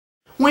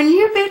When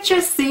you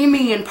bitches see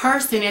me in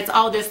person, it's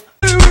all this.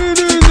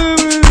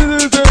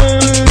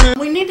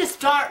 We need to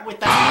start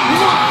with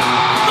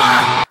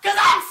that. Cause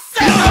I'm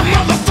sick of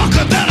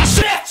motherfucker that I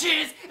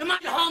bitches in my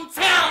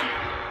hometown.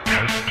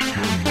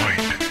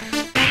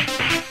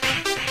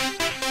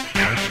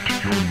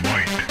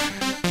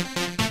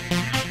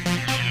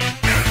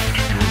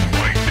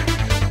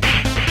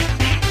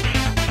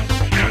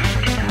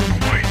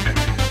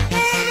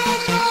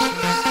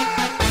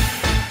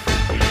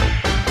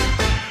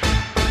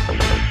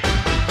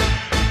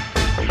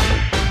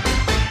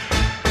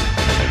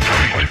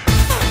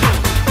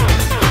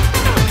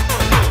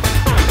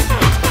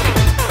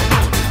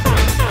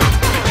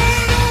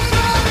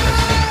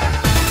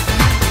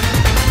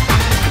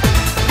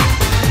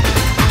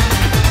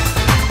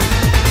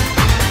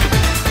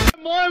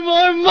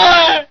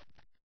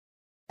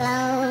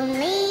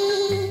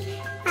 Lonely,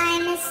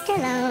 I'm Mr.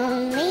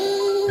 Lonely.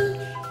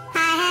 I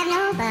have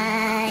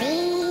nobody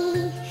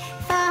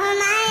for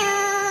my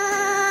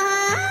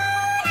own.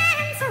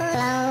 I'm so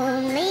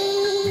lonely,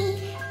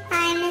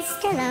 I'm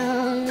Mr.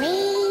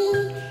 Lonely.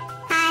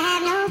 I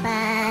have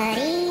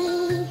nobody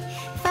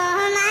for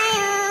my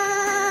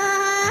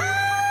own.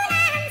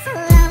 I'm so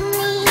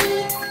lonely.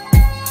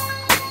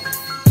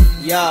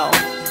 Yo,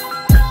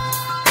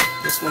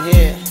 this one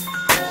here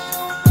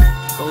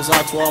goes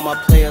out to all my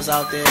players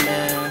out there,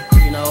 man,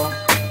 you know,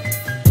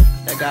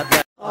 that got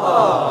that.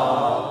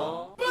 Aww.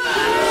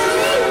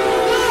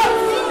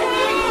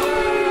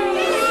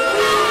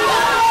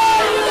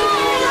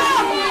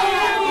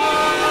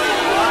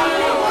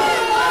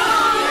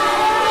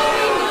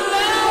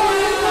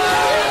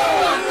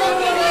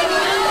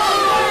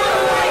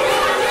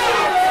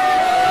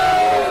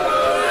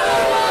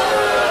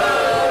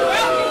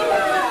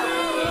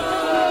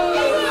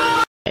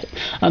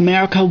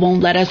 America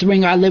won't let us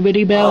ring our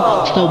Liberty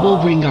Bell, so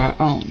we'll ring our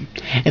own.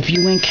 If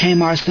you in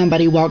Kmart,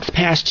 somebody walks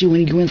past you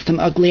and you in some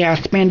ugly ass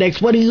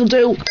spandex, what do? What'd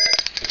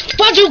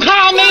you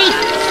call me?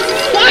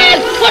 What?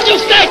 What'd you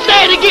say?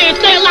 Say it again.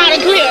 Say it loud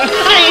and clear.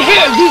 I didn't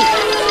hear you.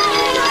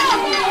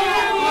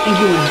 And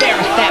you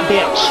embarrassed that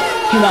bitch.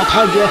 He won't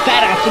call you a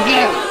fat ass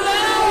again.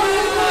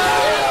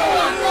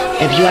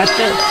 If you at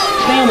the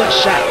sandwich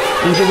shop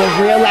and you're a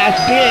real ass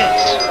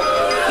bitch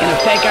in a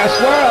fake ass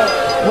world,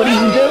 what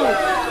do?